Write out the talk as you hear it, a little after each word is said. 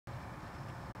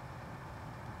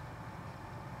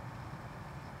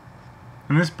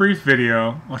In this brief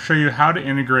video, I'll show you how to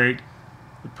integrate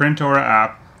the PrintAura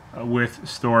app with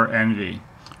Storenvy.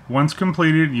 Once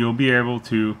completed, you'll be able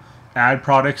to add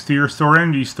products to your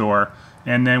Storenvy store,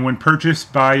 and then when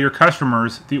purchased by your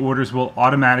customers, the orders will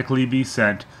automatically be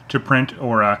sent to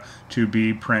PrintAura to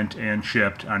be print and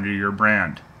shipped under your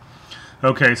brand.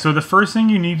 Okay, so the first thing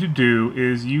you need to do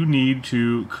is you need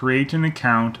to create an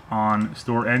account on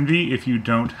Storenvy if you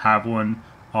don't have one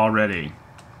already.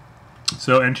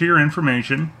 So enter your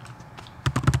information.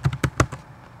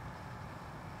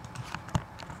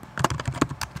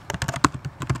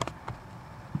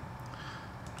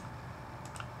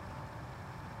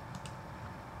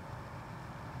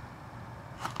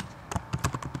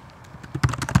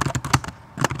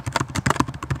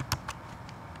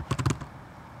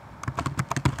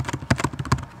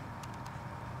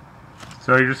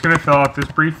 So you're just going to fill out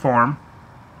this brief form.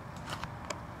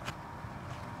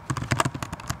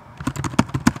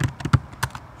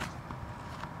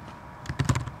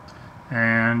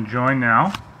 And join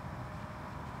now.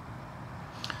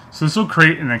 So this will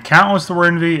create an account with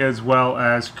Storenvy as well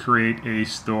as create a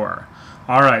store.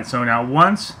 Alright, so now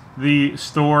once the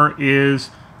store is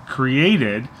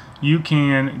created, you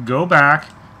can go back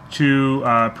to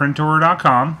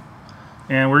PrintAura.com,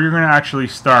 and where you're going to actually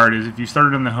start is if you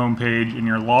started on the home page and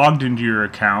you're logged into your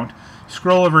account,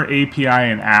 scroll over API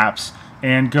and apps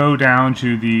and go down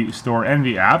to the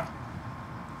Storenvy app.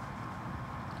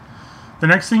 The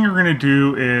next thing you're going to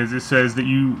do is, it says that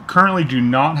you currently do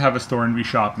not have a Storenvy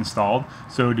shop installed.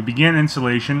 So to begin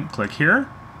installation, click here.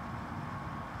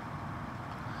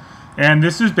 And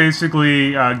this is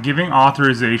basically giving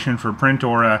authorization for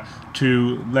PrintAura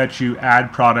to let you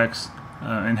add products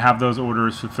and have those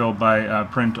orders fulfilled by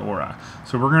PrintAura.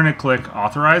 So we're going to click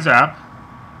Authorize App.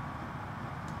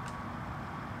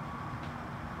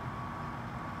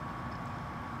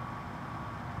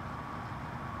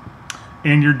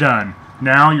 And you're done.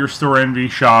 Now your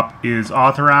Storenvy shop is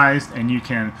authorized and you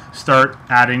can start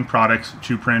adding products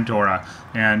to PrintAura,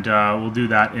 and we'll do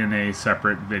that in a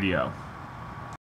separate video.